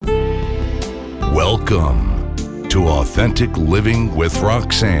Welcome to Authentic Living with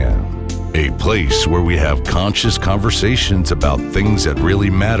Roxanne, a place where we have conscious conversations about things that really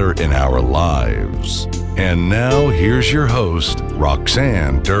matter in our lives. And now, here's your host,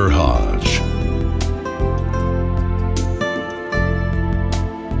 Roxanne Derhodge.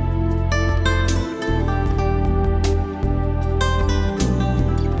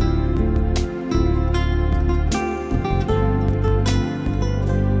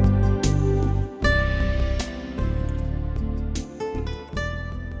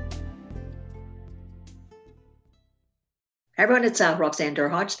 Hi everyone, it's Roxanne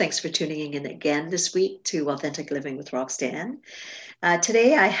Derhodge. Thanks for tuning in again this week to Authentic Living with Roxanne.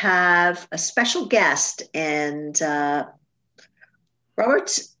 Today I have a special guest, and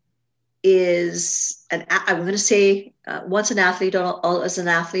Robert is I'm going to say once an athlete, always an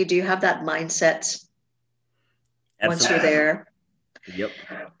athlete. Do you have that mindset? Absolutely. Once you're there? Yep.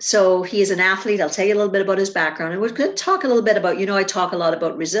 So he is an athlete. I'll tell you a little bit about his background, and we're going to talk a little bit about, I talk a lot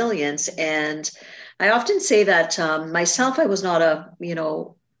about resilience, and I often say that myself, I was not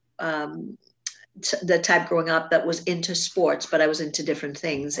the type growing up that was into sports, but I was into different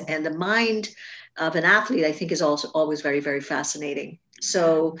things. And the mind of an athlete, I think, is also always very, very fascinating.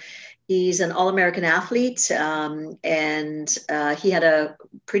 So he's an All-American athlete, and he had a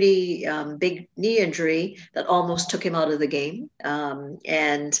pretty big knee injury that almost took him out of the game.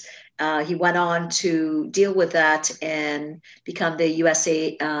 He went on to deal with that and become the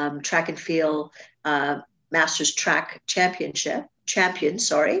USA track and field Masters track champion. After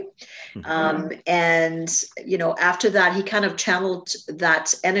that, he kind of channeled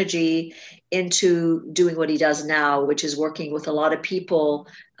that energy into doing what he does now, which is working with a lot of people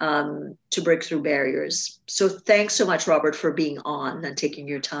to break through barriers. So thanks so much, Robert, for being on and taking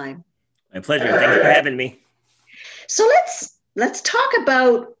your time. My pleasure. Thanks for having me. So let's talk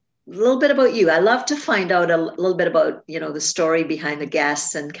about a little bit about you. I love to find out a little bit about, the story behind the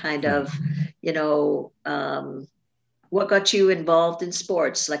guests and kind of, what got you involved in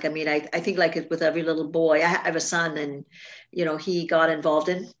sports. Like, I mean, I think like with every little boy, I have a son, and, he got involved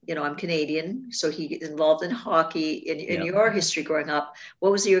in, I'm Canadian, so he gets involved in hockey. In your history growing up,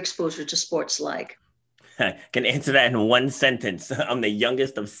 what was your exposure to sports like? I can answer that in one sentence. I'm the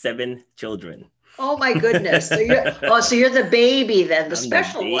youngest of 7 children. Oh my goodness! So you're the baby then, the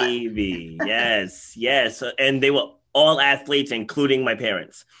special one. Baby, yes. And they were all athletes, including my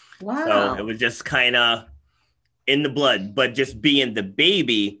parents. Wow! So it was just kind of in the blood. But just being the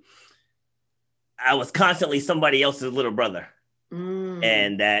baby, I was constantly somebody else's little brother,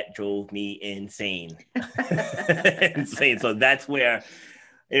 and that drove me insane. So that's where,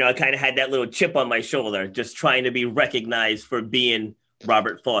 I kind of had that little chip on my shoulder, just trying to be recognized for being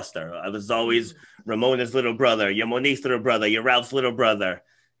Robert Foster. I was always Ramona's little brother, your Monique's little brother, your Ralph's little brother.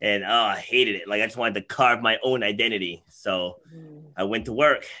 And I hated it. Like, I just wanted to carve my own identity. So I went to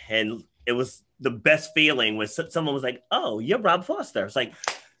work, and it was the best feeling when someone was like, "Oh, you're Rob Foster." It's like,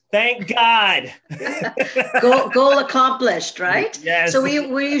 thank God. Goal accomplished, right? Yes. So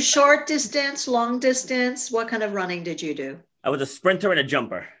were you short distance, long distance? What kind of running did you do? I was a sprinter and a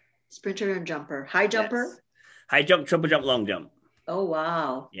jumper. Sprinter and jumper. High jumper? Yes. High jump, triple jump, long jump. Oh,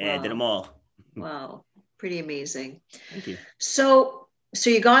 wow. Yeah, wow. I did them all. Wow. Pretty amazing. Thank you. So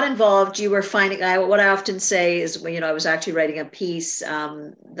you got involved. You were finding, what I often say is, I was actually writing a piece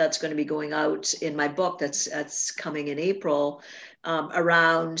that's going to be going out in my book that's coming in April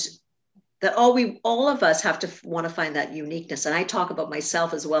around that all of us have to want to find that uniqueness. And I talk about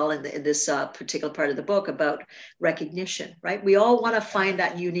myself as well in this particular part of the book about recognition, right? We all want to find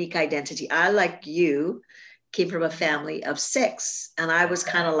that unique identity. I, like you, came from a family of 6, and I was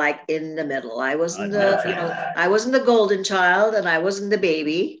kind of like in the middle. I wasn't I wasn't the golden child, and I wasn't the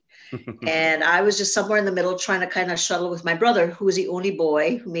baby. And I was just somewhere in the middle trying to kind of shuttle with my brother, who was the only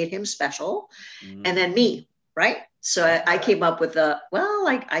boy, who made him special. And then me, right? So I came up with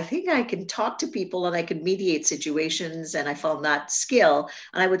I think I can talk to people and I can mediate situations, and I found that skill.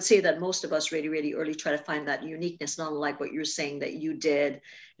 And I would say that most of us really, really early try to find that uniqueness, not unlike what you're saying that you did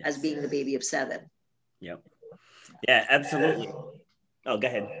as being the baby of 7. Yep. Yeah, absolutely. Oh, go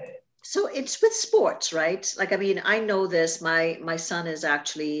ahead. So it's with sports, right? Like, I mean, I know this. My son is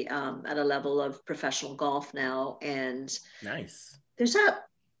actually at a level of professional golf now, and nice. There's a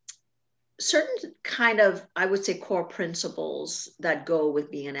certain kind of, I would say, core principles that go with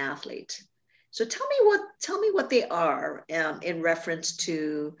being an athlete. So tell me what they are in reference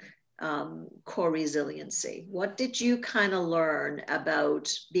to core resiliency. What did you kind of learn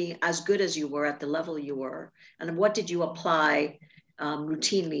about being as good as you were at the level you were? And what did you apply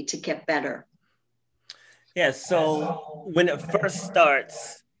routinely to get better? Yeah, so when it first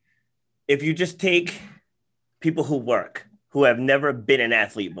starts, if you just take people who have never been an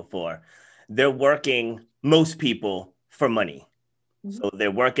athlete before, they're working, most people, for money. So they're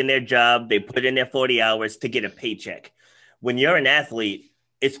working their job, they put in their 40 hours to get a paycheck. When you're an athlete,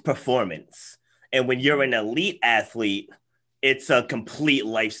 it's performance. And when you're an elite athlete, it's a complete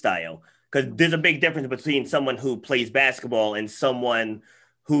lifestyle. Because there's a big difference between someone who plays basketball and someone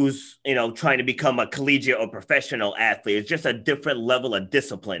who's, trying to become a collegiate or professional athlete. It's just a different level of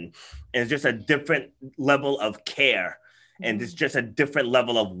discipline. And it's just a different level of care. And it's just a different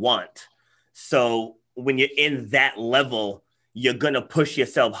level of want. So when you're in that level, you're going to push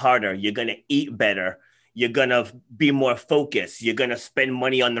yourself harder. You're going to eat better. You're going to be more focused. You're going to spend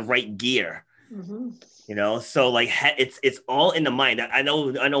money on the right gear. So like it's all in the mind. I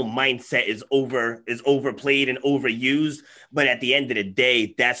know mindset is overplayed and overused, but at the end of the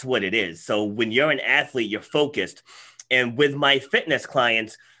day, that's what it is. So when you're an athlete, you're focused. And with my fitness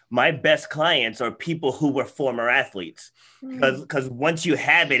clients, my best clients are people who were former athletes, because once you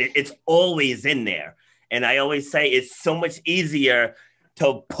have it, it's always in there. And I always say it's so much easier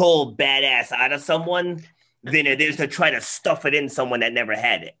to pull badass out of someone than it is to try to stuff it in someone that never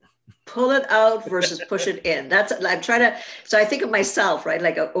had it. Pull it out versus push it in. I'm trying to, so I think of myself, right?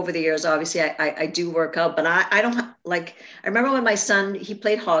 Like over the years, obviously I do work out, but I don't I remember when my son, he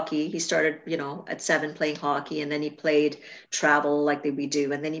played hockey. He started, at 7 playing hockey, and then he played travel like we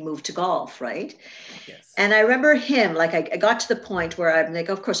do. And then he moved to golf. Right. Yes. And I remember him, I got to the point where I'm like,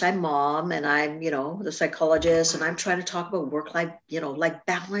 of course I'm mom and I'm, the psychologist, and I'm trying to talk about work-life, like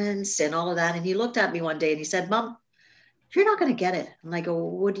balance and all of that. And he looked at me one day and he said, "Mom, you're not going to get it." And I go,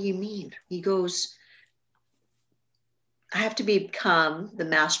 "What do you mean?" He goes, "I have to become the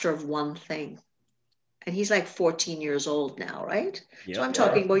master of one thing." And he's like 14 years old now, right? Yep. So I'm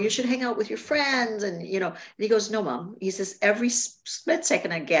talking about, you should hang out with your friends. And, and he goes, "No, Mom." He says, "Every split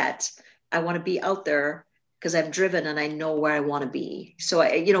second I get, I want to be out there because I'm driven and I know where I want to be." So,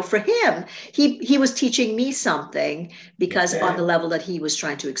 for him, he was teaching me something because on the level that he was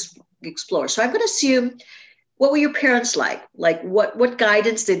trying to explore. So I'm going to assume, what were your parents like? Like what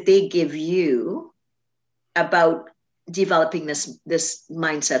guidance did they give you about developing this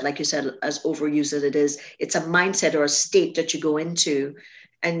mindset? Like you said, as overused as it is, it's a mindset or a state that you go into.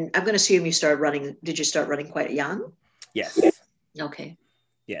 And I'm going to assume you started running. Did you start running quite young? Yes. Okay.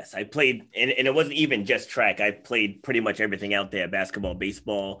 Yes, I played, and it wasn't even just track. I played pretty much everything out there: basketball,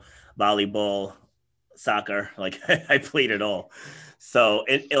 baseball, volleyball, soccer. I played it all. So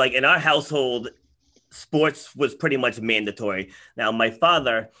in our household, sports was pretty much mandatory. Now, my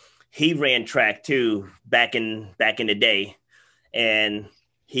father, he ran track too back in the day, and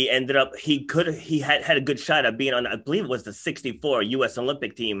he ended up he had a good shot at being on, I believe it was the '64 U.S.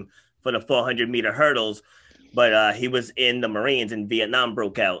 Olympic team for the 400-meter hurdles, but he was in the Marines and Vietnam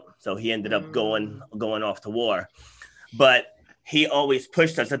broke out, so he ended up going off to war. But he always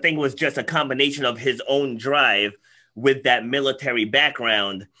pushed us. I think it was just a combination of his own drive with that military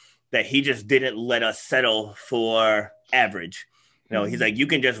background, that he just didn't let us settle for average. He's like, you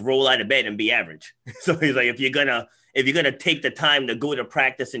can just roll out of bed and be average. So he's like, if you're gonna take the time to go to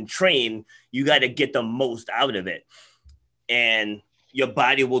practice and train, you got to get the most out of it. And your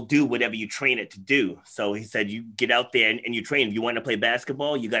body will do whatever you train it to do. So he said, you get out there and you train. If you want to play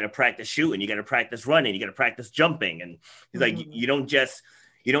basketball, you got to practice shooting, you got to practice running, you got to practice jumping. And he's like, you don't just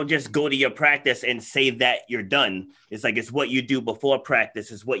go to your practice and say that you're done. It's like, it's what you do before practice,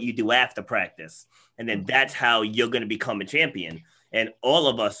 it's what you do after practice. And then that's how you're going to become a champion. And all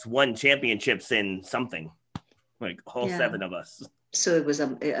of us won championships in something, like all 7 of us. So it was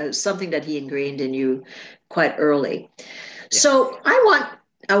something that he ingrained in you quite early. Yeah. So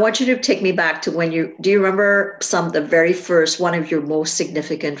I want you to take me back to do you remember the very first, one of your most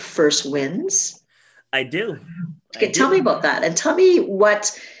significant first wins? I do. Tell me about that, and tell me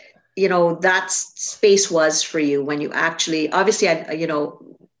what, that space was for you when you actually, obviously,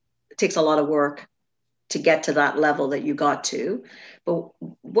 it takes a lot of work to get to that level that you got to, but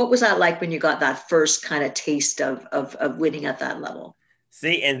what was that like when you got that first kind of taste of winning at that level?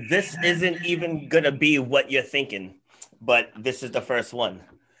 See, and this isn't even going to be what you're thinking, but this is the first one.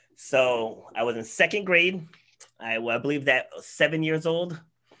 So I was in 2nd grade. I believe that 7 years old.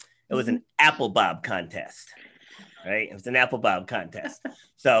 It was an apple bob contest, right? It was an apple bob contest.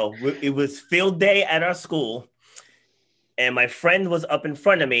 So it was field day at our school, and my friend was up in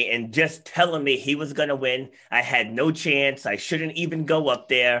front of me and just telling me he was going to win. I had no chance. I shouldn't even go up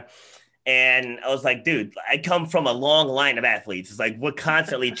there. And I was like, dude, I come from a long line of athletes. It's like, we're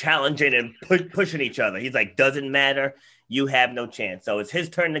constantly challenging and pushing each other. He's like, doesn't matter. You have no chance. So it's his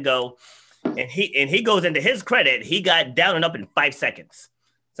turn to go. And he goes, into his credit, he got down and up in 5 seconds.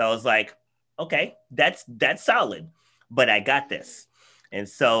 So I was like, okay, that's solid, but I got this. And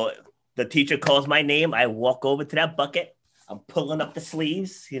so the teacher calls my name. I walk over to that bucket. I'm pulling up the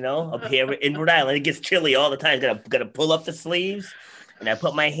sleeves, up here in Rhode Island. It gets chilly all the time. Gotta pull up the sleeves. And I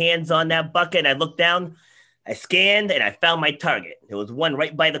put my hands on that bucket. And I looked down. I scanned and I found my target. There was one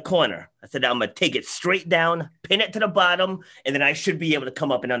right by the corner. I said, I'm going to take it straight down, pin it to the bottom, and then I should be able to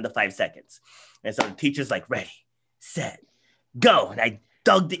come up in under 5 seconds. And so the teacher's like, ready, set, go. And I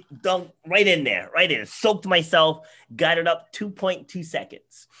dug right in there, soaked myself, got it up 2.2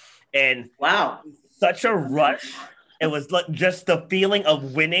 seconds. And wow, such a rush. It was just the feeling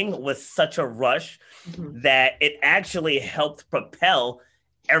of winning was such a rush that it actually helped propel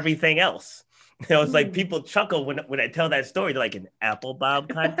everything else. It's like people chuckle when I tell that story. They're like, an apple bob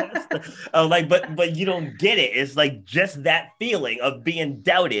contest. I'm like, but you don't get it. It's like just that feeling of being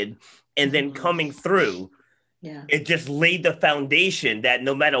doubted and then coming through. Yeah. It just laid the foundation that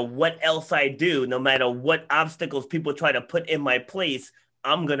no matter what else I do, no matter what obstacles people try to put in my place,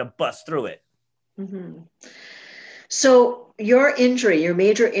 I'm going to bust through it. Mm-hmm. So your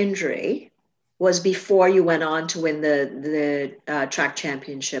major injury was before you went on to win the track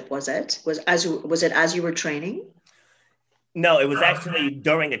championship, was it? Was it as you were training? No, it was actually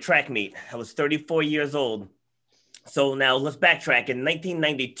during a track meet. I was 34 years old. So now let's backtrack. In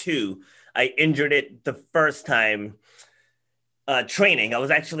 1992, I injured it the first time training. I was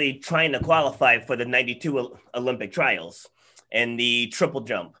actually trying to qualify for the 92 Olympic trials and the triple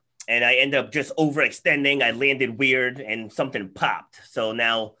jump. And I ended up just overextending. I landed weird and something popped. So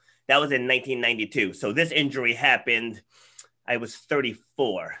now that was in 1992. So this injury happened, I was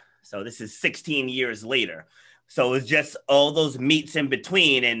 34. So this is 16 years later. So it was just all those meets in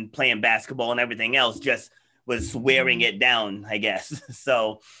between and playing basketball and everything else just was wearing it down, I guess.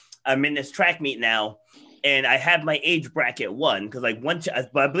 So I'm in this track meet now, and I have my age bracket one, because like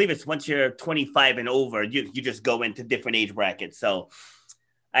I believe it's once you're 25 and over, you just go into different age brackets. So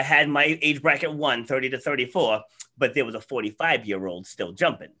I had my age bracket one, 30 to 34, but there was a 45-year-old still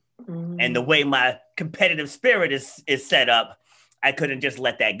jumping. Mm-hmm. And the way my competitive spirit is set up, I couldn't just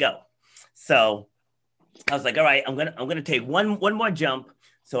let that go. So I was like, all right, I'm gonna take one more jump.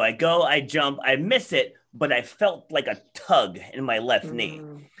 So I go, I jump, I miss it, but I felt like a tug in my left knee.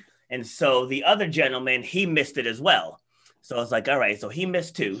 And so the other gentleman, he missed it as well. So I was like, all right, so he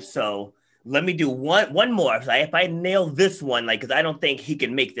missed too. So let me do one more. If I nail this one, because I don't think he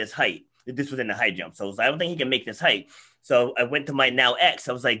can make this height. This was in the high jump. So I don't think he can make this height. So I went to my now ex.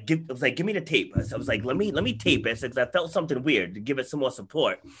 I was like, give me the tape. I was like, let me tape it, because I felt something weird, to give it some more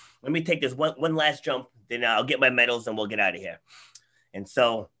support. Let me take this one last jump, then I'll get my medals and we'll get out of here. And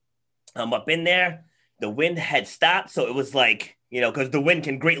so I'm up in there. The wind had stopped. So it was like, because the wind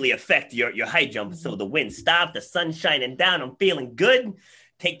can greatly affect your high jump. So the wind stopped, the sun's shining down. I'm feeling good.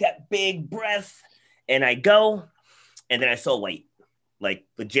 Take that big breath, and I go, and then I saw white, like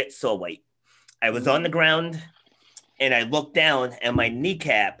legit saw white. I was on the ground, and I looked down, and my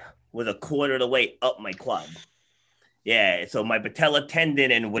kneecap was a quarter of the way up my quad. Yeah, so my patella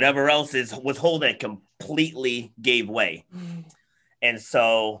tendon and whatever else was holding it completely gave way. And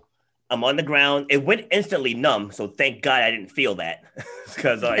so I'm on the ground. It went instantly numb, so thank God I didn't feel that,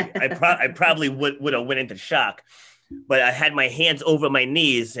 because I probably would have went into shock. But I had my hands over my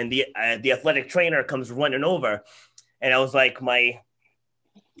knees, and the athletic trainer comes running over, and I was like, my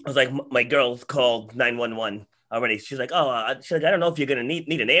girl's called 911 already. She's like, I don't know if you're gonna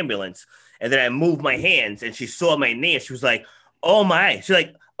need an ambulance. And then I moved my hands, and she saw my knee, and she was like, oh my. She's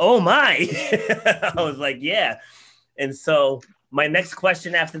like, oh my. I was like, yeah. And so my next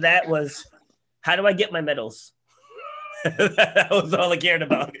question after that was, how do I get my medals? That was all I cared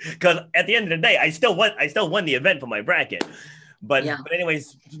about, because at the end of the day, I still won the event for my bracket. But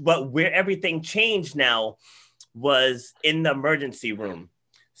anyways, but where everything changed now was in the emergency room.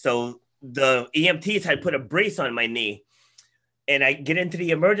 So the EMTs had put a brace on my knee, and I get into the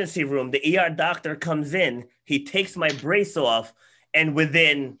emergency room. The ER doctor comes in, he takes my brace off, and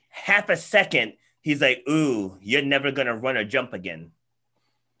within half a second, he's like, ooh, you're never gonna run or jump again.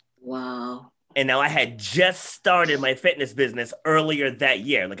 Wow. And now I had just started my fitness business earlier that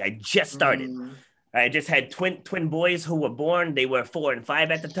year. Like I just started. I just had twin boys who were born. They were 4 and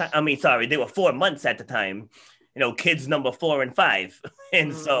 5 at the time. They were 4 months at the time. Kids number 4 and 5.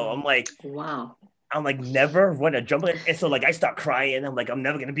 And so I'm like, wow. I'm like, never run a jump. And so like I start crying. I'm like, I'm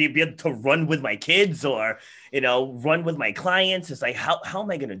never gonna be able to run with my kids or run with my clients. It's like, how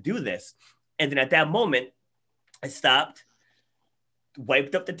am I gonna do this? And then at that moment, I stopped,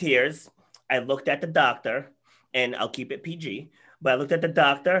 wiped up the tears. I looked at the doctor, and I'll keep it PG, but I looked at the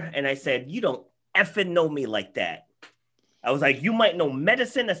doctor and I said, you don't effing know me like that. I was like, you might know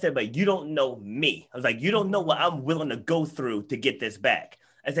medicine. I said, but you don't know me. I was like, you don't know what I'm willing to go through to get this back.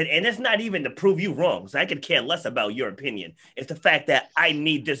 I said, and it's not even to prove you wrong. So I could care less about your opinion. It's the fact that I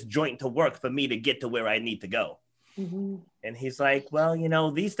need this joint to work for me to get to where I need to go. Mm-hmm. And he's like, well, you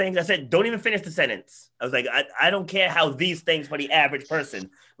know, these things, I said, don't even finish the sentence. I was like, I don't care how these things for the average person,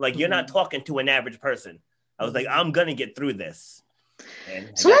 like, you're not talking to an average person. I was like, I'm going to get through this.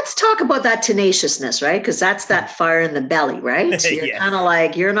 So let's talk about that tenaciousness, right? Because that's that fire in the belly, right? You're yes. kind of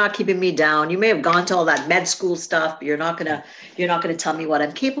like, you're not keeping me down. You may have gone to all that med school stuff, but you're not gonna tell me what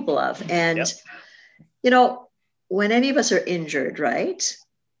I'm capable of. And you know, when any of us are injured, right,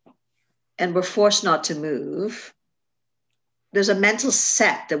 and we're forced not to move, there's a mental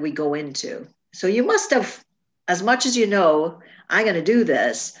set that we go into. So you must have, as much as you know, I'm going to do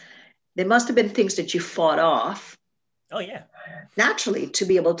this, there must have been things that you fought off. Oh yeah. Naturally, to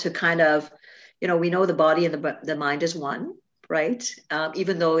be able to kind of, you know, we know the body and the mind is one, right?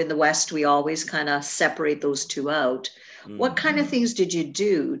 Even though in the West, we always kind of separate those two out. Mm-hmm. What kind of things did you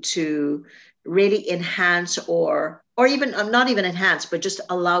do to really enhance or even not even enhance, but just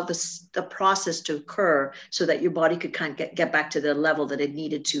allow the process to occur so that your body could kind of get back to the level that it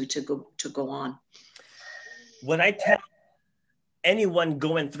needed to go on? When I tell anyone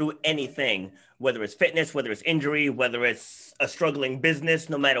going through anything, whether it's fitness, whether it's injury, whether it's a struggling business,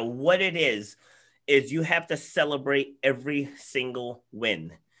 no matter what it is you have to celebrate every single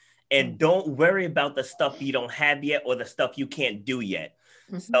win. And don't worry about the stuff you don't have yet or the stuff you can't do yet.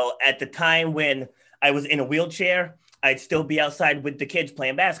 Mm-hmm. So at the time when I was in a wheelchair, I'd still be outside with the kids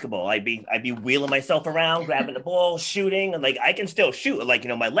playing basketball. I'd be wheeling myself around, grabbing the ball, shooting. Like, I can still shoot. Like, you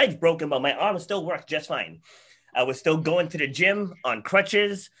know, my leg's broken, but my arm still works just fine. I was still going to the gym on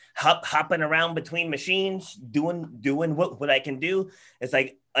crutches, hopping around between machines, doing what I can do. It's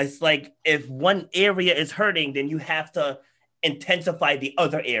like if one area is hurting, then you have to intensify the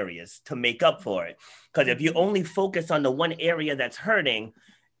other areas to make up for it. Because if you only focus on the one area that's hurting,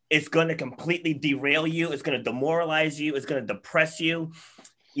 it's going to completely derail you. It's going to demoralize you. It's going to depress you.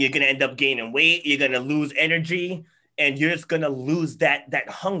 You're going to end up gaining weight. You're going to lose energy, and you're just going to lose that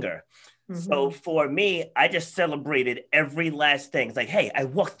hunger. Mm-hmm. So for me, I just celebrated every last thing. It's like, hey, I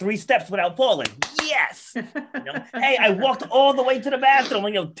walked 3 steps without falling. Yes. You know? Hey, I walked all the way to the bathroom.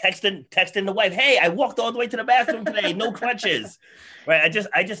 You know, texting the wife. Hey, I walked all the way to the bathroom today. No crutches. Right.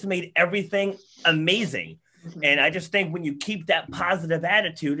 I just made everything amazing. Mm-hmm. And I just think when you keep that positive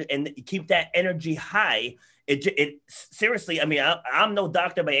attitude and you keep that energy high, it seriously, I mean, I'm no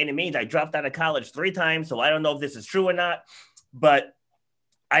doctor by any means. I dropped out of college 3 times, so I don't know if this is true or not, but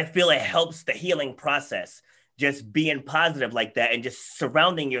I feel it helps the healing process, just being positive like that and just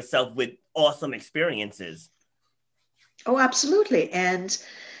surrounding yourself with awesome experiences. Oh, absolutely. And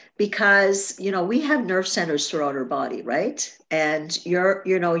because, you know, we have nerve centers throughout our body, right? And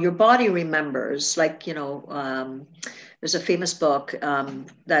your body remembers, like, you know, there's a famous book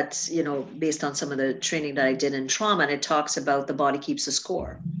that's, you know, based on some of the training that I did in trauma, and it talks about the body keeps a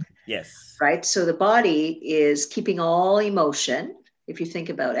score. Yes. Right. So the body is keeping all emotion, if you think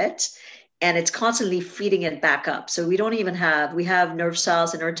about it, and it's constantly feeding it back up. So we have nerve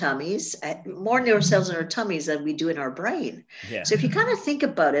cells in our tummies, more nerve cells in our tummies than we do in our brain. Yeah. So if you kind of think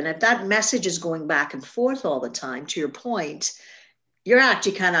about it, and if that message is going back and forth all the time, to your point, you're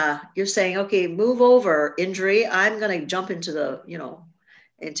actually you're saying, okay, move over, injury. I'm going to jump into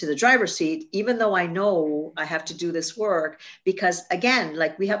the driver's seat, even though I know I have to do this work, because again,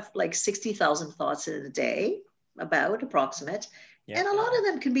 like, we have like 60,000 thoughts in a day, about approximate. Yeah. And a lot of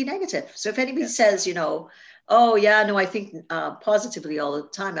them can be negative. So if anybody says, you know, oh yeah, no, I think positively all the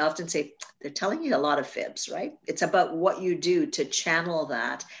time, I often say, they're telling you a lot of fibs, right? It's about what you do to channel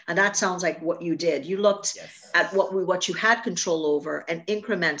that. And that sounds like what you did. You looked at what you had control over, and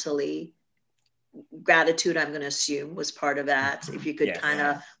incrementally, gratitude, I'm going to assume, was part of that. If you could kind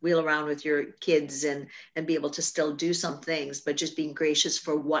of wheel around with your kids and be able to still do some things, but just being gracious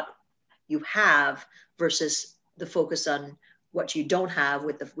for what you have versus the focus on what you don't have,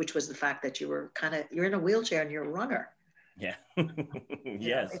 which was the fact that you're in a wheelchair and you're a runner. Yeah.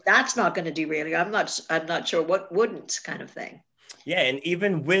 Yes. If that's not going to derail you, I'm not sure what wouldn't, kind of thing. Yeah. And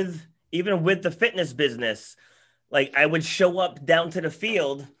even with the fitness business, like, I would show up down to the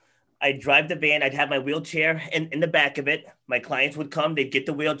field, I'd drive the van, I'd have my wheelchair in the back of it. My clients would come, they'd get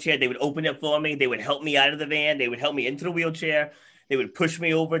the wheelchair, they would open it for me, they would help me out of the van, they would help me into the wheelchair, they would push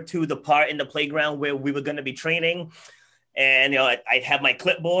me over to the part in the playground where we were going to be training. And, you know, I'd have my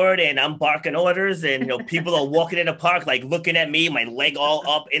clipboard and I'm barking orders, and, you know, people are walking in the park, like, looking at me, my leg all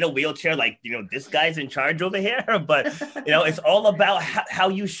up in a wheelchair, like, you know, this guy's in charge over here. But, you know, it's all about how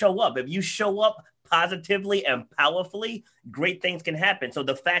you show up. If you show up positively and powerfully, great things can happen. So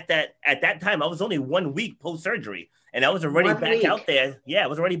the fact that at that time I was only 1 week post-surgery and I was already back out there. Yeah, I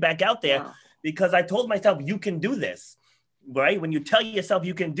was already back out there because I told myself, you can do this, right? When you tell yourself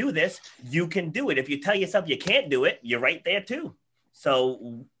you can do this, you can do it. If you tell yourself you can't do it, you're right there too.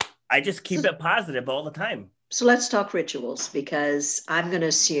 So I just keep it positive all the time. So let's talk rituals, because I'm going to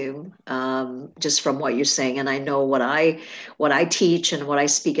assume, just from what you're saying, and I know what I teach and what I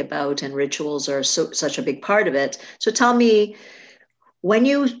speak about, and rituals are such a big part of it. So tell me, when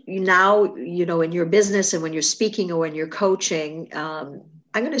you now, in your business and when you're speaking or when you're coaching, I'm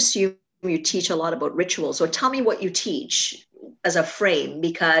going to assume you teach a lot about rituals. So tell me what you teach as a frame,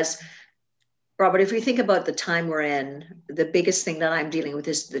 because Robert, if we think about the time we're in, the biggest thing that I'm dealing with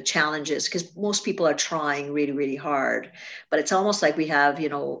is the challenges, because most people are trying really, really hard, but it's almost like we have,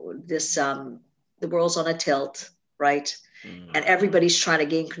 this, the world's on a tilt, right? And everybody's trying to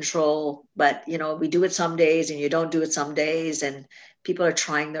gain control, but, we do it some days and you don't do it some days, and people are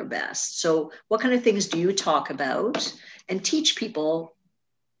trying their best. So what kind of things do you talk about and teach people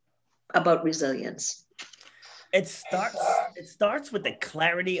about resilience? It starts with the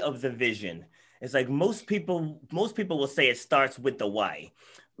clarity of the vision. It's like most people will say it starts with the why.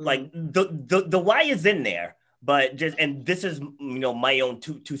 Like the why is in there, but and this is, my own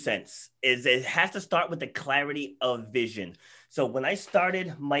two cents, is it has to start with the clarity of vision. So when I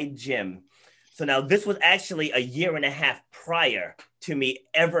started my gym, so now this was actually a year and a half prior to me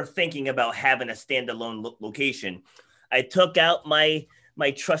ever thinking about having a standalone location. I took out my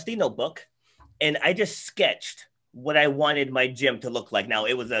trusty notebook and I just sketched what I wanted my gym to look like. Now,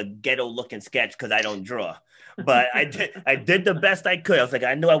 it was a ghetto looking sketch because I don't draw, but I did the best I could. I was like,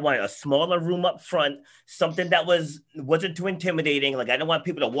 I knew I wanted a smaller room up front, something that wasn't too intimidating. Like, I didn't want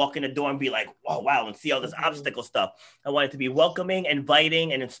people to walk in the door and be like, oh, wow, and see all this obstacle stuff. I wanted it to be welcoming,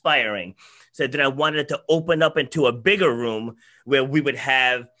 inviting, and inspiring. So then I wanted it to open up into a bigger room where we would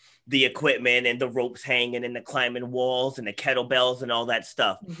have the equipment and the ropes hanging and the climbing walls and the kettlebells and all that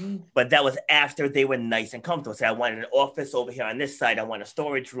stuff. But that was after they were nice and comfortable. So I wanted an office over here on this side. I want a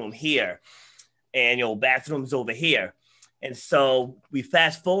storage room here and, bathrooms over here. And so we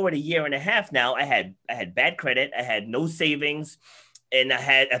fast forward a year and a half now. I had bad credit. I had no savings. And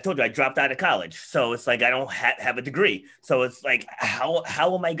I told you I dropped out of college. So it's like, I don't have a degree. So it's like, how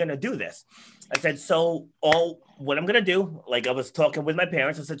am I going to do this? I said, what I'm going to do, like I was talking with my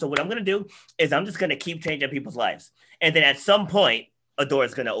parents, I said, so what I'm going to do is I'm just going to keep changing people's lives. And then at some point, a door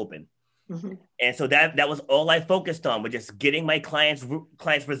is going to open. And so that was all I focused on, was just getting my clients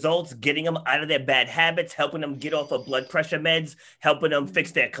results, getting them out of their bad habits, helping them get off of blood pressure meds, helping them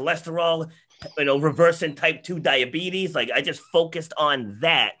fix their cholesterol, reversing type 2 diabetes. Like, I just focused on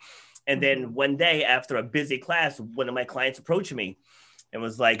that. And then one day after a busy class, one of my clients approached me and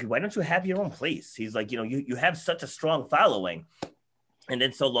was like, why don't you have your own place? He's like, you have such a strong following. And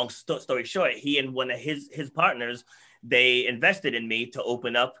then, so long story short, he and one of his partners, they invested in me to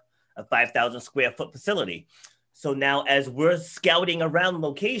open up a 5,000 square foot facility. So now, as we're scouting around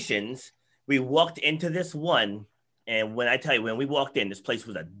locations, we walked into this one. And when we walked in, this place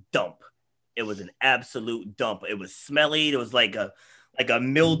was a dump. It was an absolute dump. It was smelly. It was like a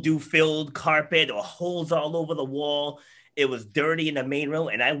mildew-filled carpet, or holes all over the wall. It was dirty in the main room.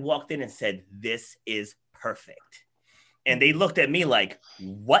 And I walked in and said, this is perfect. And they looked at me like,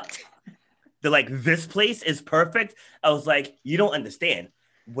 what? They're like, this place is perfect? I was like, you don't understand.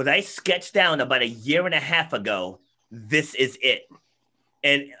 What I sketched down about a year and a half ago, this is it.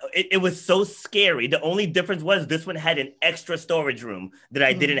 And it was so scary. The only difference was this one had an extra storage room that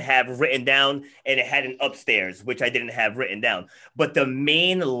I didn't have written down, and it had an upstairs, which I didn't have written down. But the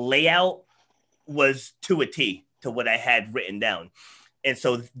main layout was to a T to what I had written down. And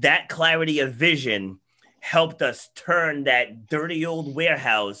so that clarity of vision helped us turn that dirty old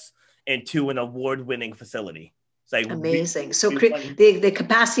warehouse into an award-winning facility. Like, amazing. So the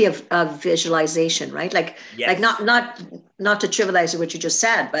capacity of visualization, right? Like, yes. Like not to trivialize what you just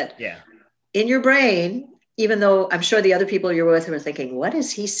said, but in your brain, even though I'm sure the other people you're with were thinking, what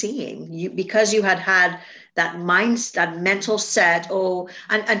is he seeing? Because you had that mental set.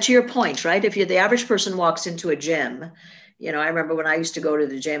 And to your point, right? If the average person walks into a gym, I remember when I used to go to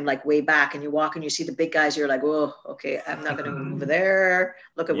the gym, like way back, and you walk and you see the big guys, you're like, oh, okay, I'm not going to move over there.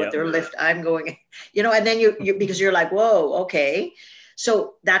 Look at what they're lifting. I'm going, and then you because you're like, whoa, okay.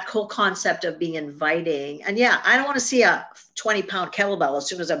 So that whole concept of being inviting, and I don't want to see a 20-pound kettlebell as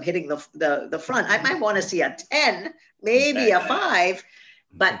soon as I'm hitting the front. I might want to see a 10, maybe a 5,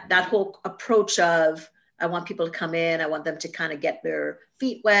 but that whole approach of I want people to come in. I want them to kind of get their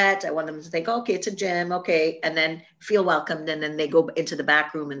feet wet. I want them to think, okay, it's a gym. Okay. And then feel welcomed. And then they go into the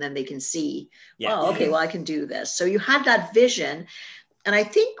back room and then they can see, oh, okay, well, I can do this. So you had that vision. And I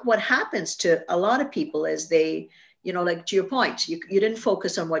think what happens to a lot of people is they, you know, like to your point, you didn't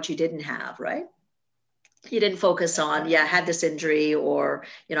focus on what you didn't have, right? You didn't focus on, I had this injury, or,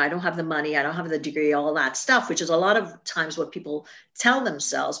 you know, I don't have the money, I don't have the degree, all that stuff, which is a lot of times what people tell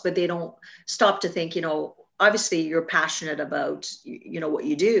themselves, but they don't stop to think, you know, obviously you're passionate about, you know, what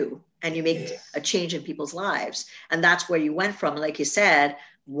you do, and you make a change in people's lives. And that's where you went from, like you said,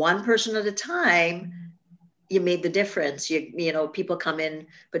 one person at a time, you made the difference. You know, people come in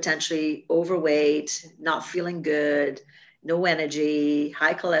potentially overweight, not feeling good, no energy,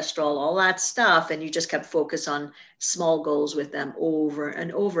 high cholesterol, all that stuff. And you just kept focus on small goals with them over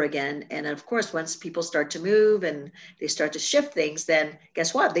and over again. And of course, once people start to move and they start to shift things, then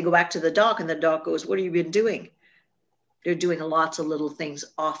guess what? They go back to the doc and the doc goes, what have you been doing? They're doing lots of little things,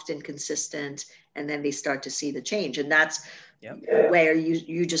 often consistent. And then they start to see the change. And that's where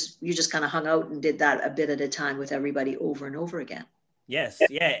you just kind of hung out and did that a bit at a time with everybody over and over again. Yes.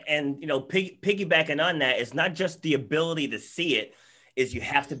 Yeah. And, you know, piggybacking on that, it's not just the ability to see it, is you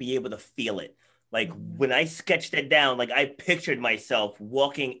have to be able to feel it. Like when I sketched it down, like I pictured myself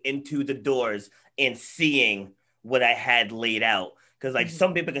walking into the doors and seeing what I had laid out. Because like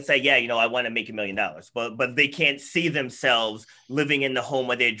some people can say, yeah, you know, I want to make $1 million, but they can't see themselves living in the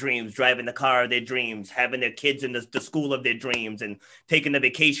home of their dreams, driving the car of their dreams, having their kids in the school of their dreams, and taking the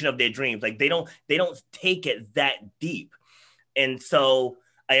vacation of their dreams. Like they don't take it that deep. And so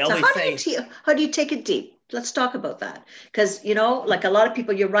I always say, how do you take it deep? Let's talk about that. Because, you know, like a lot of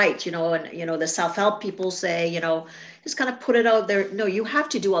people, you're right, you know, and, you know, the self-help people say, you know, just kind of put it out there. No, you have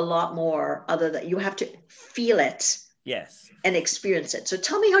to do a lot more other than you have to feel it. Yes. And experience it. So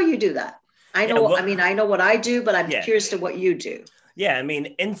tell me how you do that. I know, I know what I do, but I'm curious to what you do. Yeah. I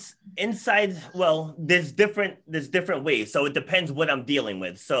mean, inside, well, there's different ways. So it depends what I'm dealing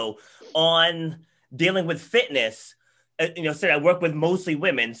with. So on dealing with fitness, you know, so I work with mostly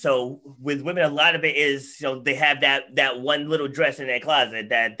women. So with women, a lot of it is, you know, they have that one little dress in their closet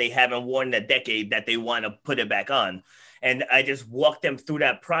that they haven't worn in a decade that they want to put it back on. And I just walk them through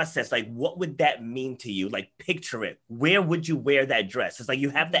that process. Like, what would that mean to you? Like, picture it. Where would you wear that dress? It's like, you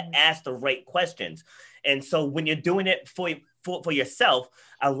have to ask the right questions. And so when you're doing it for yourself,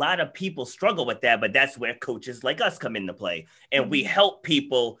 a lot of people struggle with that, but that's where coaches like us come into play. And we help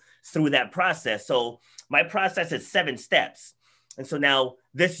people through that process. So my process is 7 steps. And so now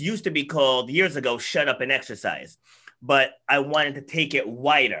this used to be called years ago, Shut Up and Exercise, but I wanted to take it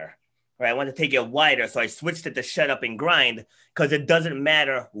wider, right? I wanted to take it wider. So I switched it to Shut Up and Grind, because it doesn't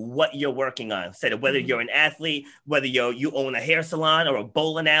matter what you're working on. So whether you're an athlete, whether you own a hair salon or a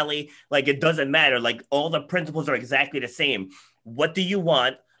bowling alley, like it doesn't matter. Like all the principles are exactly the same. What do you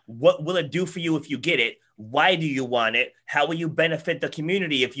want? What will it do for you if you get it? Why do you want it? How will you benefit the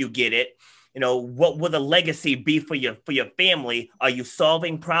community if you get it? You know, what will the legacy be for your family? Are you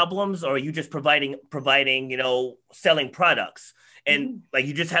solving problems, or are you just providing, you know, selling products? And like,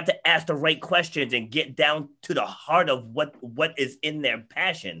 you just have to ask the right questions and get down to the heart of what is in their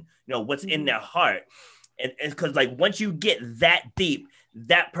passion, you know, what's in their heart. And because like, once you get that deep,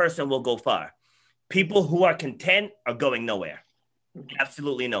 that person will go far. People who are content are going nowhere,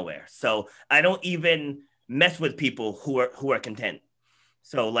 absolutely nowhere. So I don't even mess with people who are content.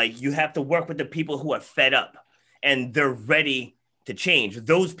 So like, you have to work with the people who are fed up and they're ready to change.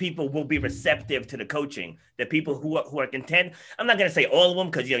 Those people will be receptive to the coaching. The people who are content, I'm not going to say all of them,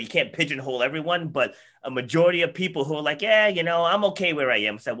 because, you know, you can't pigeonhole everyone, but a majority of people who are like, yeah, you know, I'm okay where I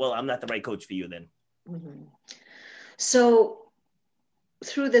am. So, well, I'm not the right coach for you then. So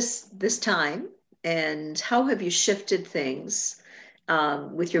through this time, and how have you shifted things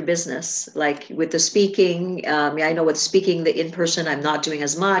with your business, like with the speaking? I know with speaking, the in-person, I'm not doing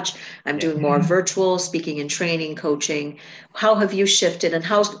as much. I'm doing more virtual speaking and training, coaching. How have you shifted, and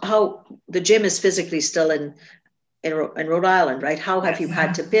how the gym is physically still in Rhode Island, right? How have you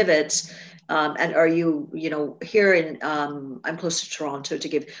had to pivot? And are you know, here in, I'm close to Toronto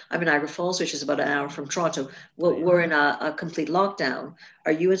I'm in Niagara Falls, which is about an hour from Toronto. We're in a complete lockdown.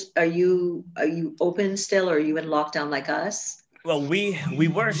 Are you open still, or are you in lockdown like us? Well, we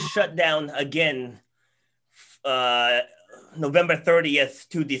were shut down again, November 30th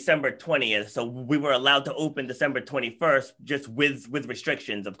to December 20th. So we were allowed to open December 21st, just with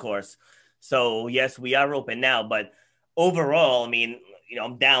restrictions, of course. So yes, we are open now, but overall, I mean, you know,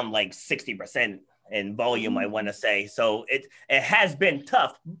 I'm down like 60% in volume, I want to say. So it has been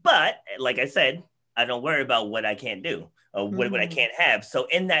tough, but like I said, I don't worry about what I can't do or what I can't have. So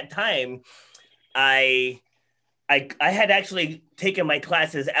in that time, I had actually taken my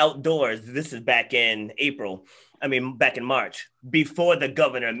classes outdoors. This is back in back in March, before the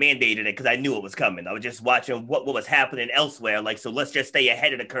governor mandated it, because I knew it was coming. I was just watching what was happening elsewhere. Like, so let's just stay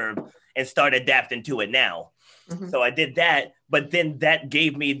ahead of the curve and start adapting to it now. Mm-hmm. So I did that, but then that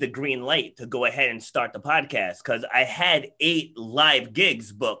gave me the green light to go ahead and start the podcast, because I had 8 live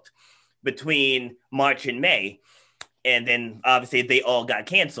gigs booked between March and May. And then obviously they all got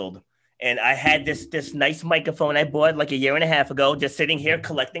canceled. And I had this nice microphone I bought like a year and a half ago, just sitting here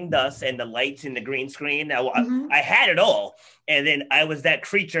collecting dust, and the lights and the green screen. I had it all. And then I was that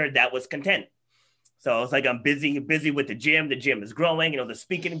creature that was content. So I was like, I'm busy with the gym. The gym is growing. The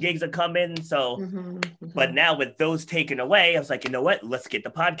speaking gigs are coming. So, but now with those taken away, I was like, you know what? Let's get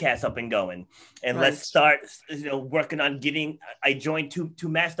the podcast up and going. And let's start, working on getting, I joined two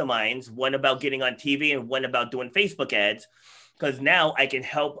masterminds, one about getting on TV and one about doing Facebook ads. Because now I can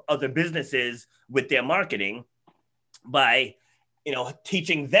help other businesses with their marketing by,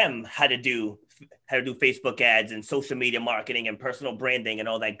 teaching them how to do Facebook ads and social media marketing and personal branding and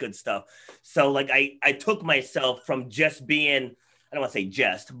all that good stuff. So like I took myself from just being, I don't want to say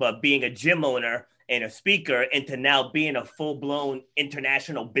just, but being a gym owner and a speaker into now being a full-blown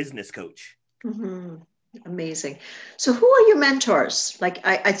international business coach. Mm-hmm. Amazing. So who are your mentors? Like,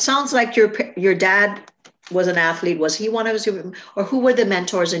 it sounds like your dad was an athlete. Was he one of your, or who were the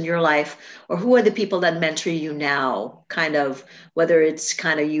mentors in your life, or who are the people that mentor you now? Kind of, whether it's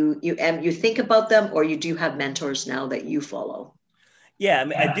kind of you think about them, or you do have mentors now that you follow. Yeah, I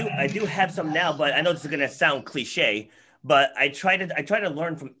mean, I do have some now, but I know this is gonna sound cliche, but I try to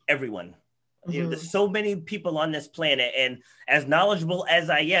learn from everyone. Mm-hmm. There's so many people on this planet, and as knowledgeable as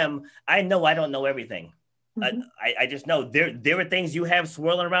I am, I know I don't know everything. Mm-hmm. I just know there are things you have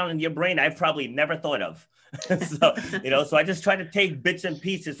swirling around in your brain I've probably never thought of. So, so I just try to take bits and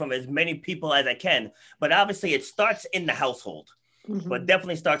pieces from as many people as I can. But obviously it starts in the household. Mm-hmm. But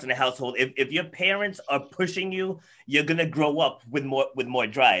definitely starts in the household. If your parents are pushing you, you're gonna grow up with more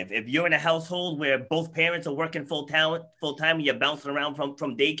drive. If you're in a household where both parents are working full time, and you're bouncing around from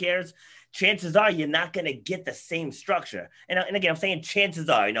daycares, chances are you're not gonna get the same structure. And again, I'm saying chances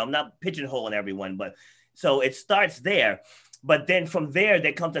are. I'm not pigeonholing everyone, but so it starts there. But then from there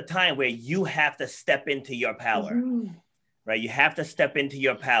comes a time where you have to step into your power. Mm-hmm. Right? You have to step into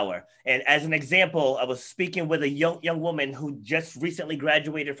your power. And as an example, I was speaking with a young woman who just recently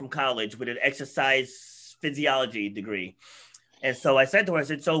graduated from college with an exercise physiology degree. And so I said to her, I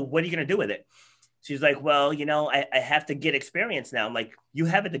said, so what are you going to do with it? She's like, well, I have to get experience now. I'm like, you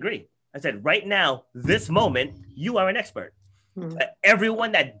have a degree. I said, right now, this moment, you are an expert. Mm-hmm.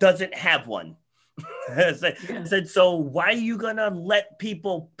 Everyone that doesn't have one. I said, so why are you gonna let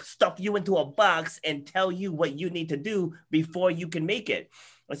people stuff you into a box and tell you what you need to do before you can make it?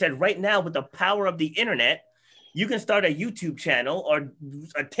 I said, right now, with the power of the internet, you can start a YouTube channel or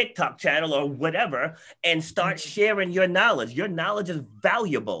a TikTok channel or whatever and start sharing your knowledge. Your knowledge is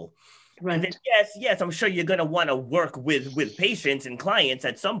valuable. Right. And then, yes, I'm sure you're going to want to work with patients and clients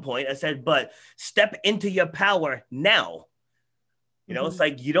at some point. I said, but step into your power now. It's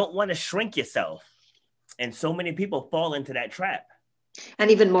like you don't want to shrink yourself. And so many people fall into that trap.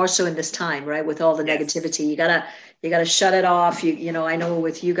 And even more so in this time, right? With all the negativity, you gotta shut it off. I know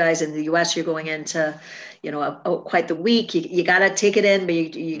with you guys in the US, you're going into, quite the week. You gotta take it in, but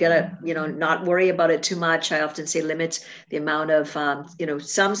you gotta, not worry about it too much. I often say limit the amount of,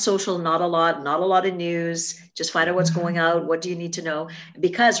 some social, not a lot of news. Just find out what's going out. What do you need to know?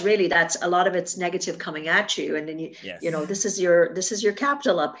 Because really, that's a lot of it's negative coming at you. And then this is your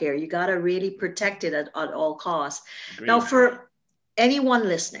capital up here. You gotta really protect it at all costs. Agreed. Now for anyone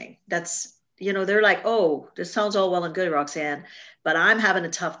listening that's, they're like, oh, this sounds all well and good, Roxanne, but I'm having a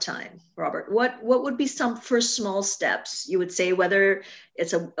tough time. Robert, what would be some first small steps you would say, whether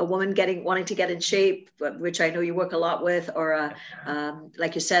it's a woman wanting to get in shape, which I know you work a lot with, or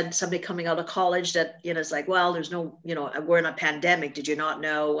like you said, somebody coming out of college that, is like, well, there's no, we're in a pandemic. Did you not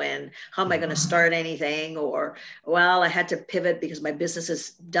know? And how am I going to start anything? Or, well, I had to pivot because my business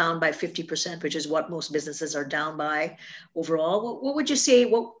is down by 50%, which is what most businesses are down by overall. What would you say?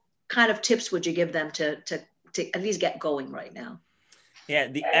 What kind of tips would you give them to at least get going right now? Yeah,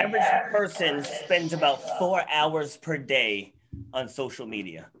 the average person spends about 4 hours per day on social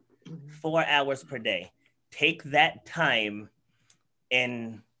media. 4 hours per day. Take that time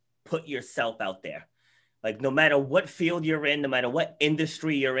and put yourself out there. Like, no matter what field you're in, no matter what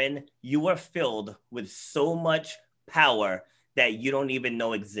industry you're in, you are filled with so much power that you don't even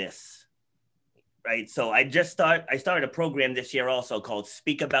know exists. Right? So I started a program this year also called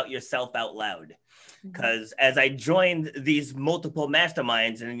Speak About Yourself Out Loud. Because as I joined these multiple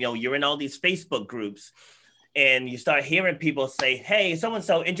masterminds, and you're in all these Facebook groups, and you start hearing people say, "Hey, so and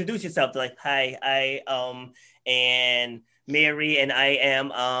so, introduce yourself." They're like, "Hi, I and Mary, and I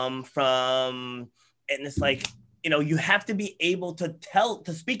am from," and it's like, you have to be able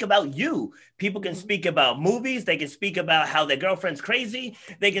to speak about you. People can speak about movies. They can speak about how their girlfriend's crazy.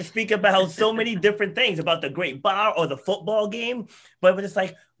 They can speak about so many different things, about the great bar or the football game. But it's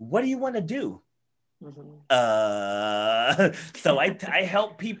like, what do you want to do? So I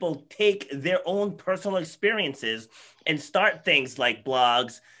help people take their own personal experiences and start things like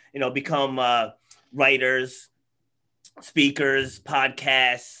blogs, become writers, speakers,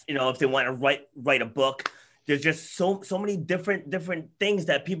 podcasts, if they want to write a book. There's just so many different things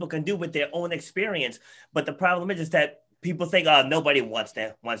that people can do with their own experience. But the problem is that people think, oh, nobody wants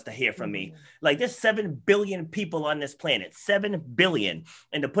to hear from me. Like, there's 7 billion people on this planet, 7 billion.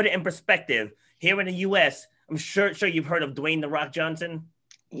 And to put it in perspective, here in the US, I'm sure you've heard of Dwayne "The Rock" Johnson.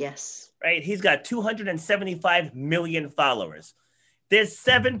 Yes. Right? He's got 275 million followers. There's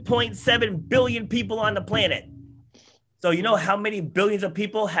 7.7 billion people on the planet. So you know how many billions of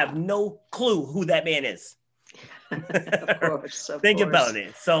people have no clue who that man is? Of course. Think about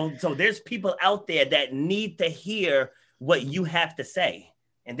it. So there's people out there that need to hear what you have to say.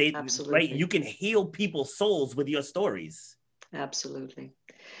 And right, you can heal people's souls with your stories. Absolutely.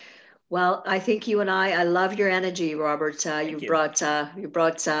 Well, I think you and I love your energy, Robert. You brought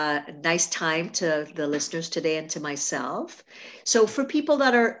a nice time to the listeners today and to myself. So for people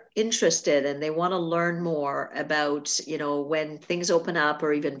that are interested and they want to learn more about, when things open up,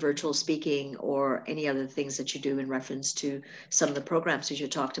 or even virtual speaking, or any other things that you do in reference to some of the programs that you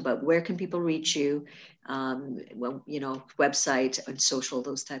talked about, where can people reach you? Website and social,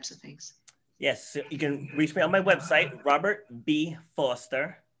 those types of things. Yes, so you can reach me on my website,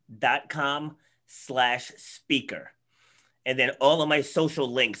 robertbfoster.com/speaker. And then all of my social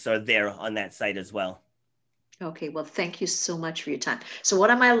links are there on that site as well. Okay, well, thank you so much for your time. So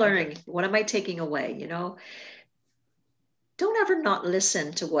what am I learning? What am I taking away? Don't ever not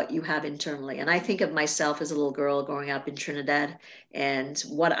listen to what you have internally. And I think of myself as a little girl growing up in Trinidad, and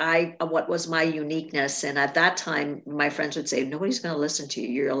what was my uniqueness. And at that time, my friends would say, nobody's going to listen to you.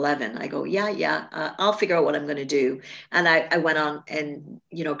 You're 11. I go, yeah. I'll figure out what I'm going to do. And I went on and,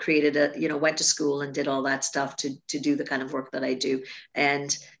 created went to school and did all that stuff to do the kind of work that I do.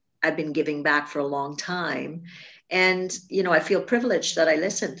 And I've been giving back for a long time. And, I feel privileged that I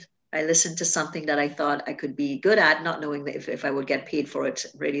listened. I listened to something that I thought I could be good at, not knowing that if I would get paid for it.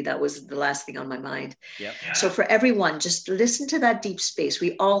 Really, that was the last thing on my mind. Yep. So for everyone, just listen to that deep space.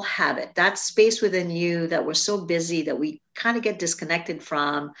 We all have it. That space within you that we're so busy that we kind of get disconnected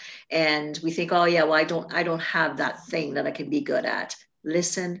from. And we think, oh yeah, well, I don't have that thing that I can be good at.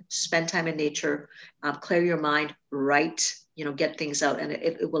 Listen, spend time in nature, clear your mind, write, get things out, and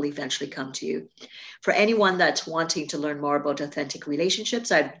it will eventually come to you. For anyone that's wanting to learn more about authentic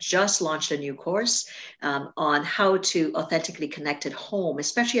relationships, I've just launched a new course on how to authentically connect at home,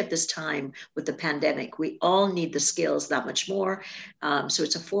 especially at this time with the pandemic. We all need the skills that much more. So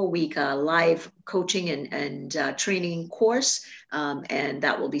it's a 4-week live coaching and training course, and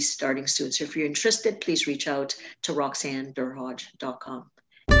that will be starting soon. So if you're interested, please reach out to RoxanneDurhage.com.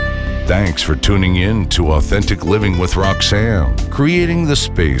 Thanks for tuning in to Authentic Living with Roxanne, creating the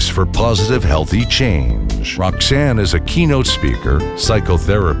space for positive, healthy change. Roxanne is a keynote speaker,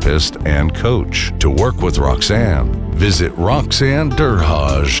 psychotherapist, and coach. To work with Roxanne, visit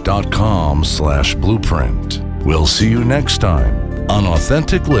RoxanneDurhage.com/blueprint. We'll see you next time on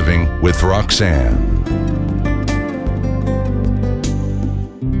Authentic Living with Roxanne.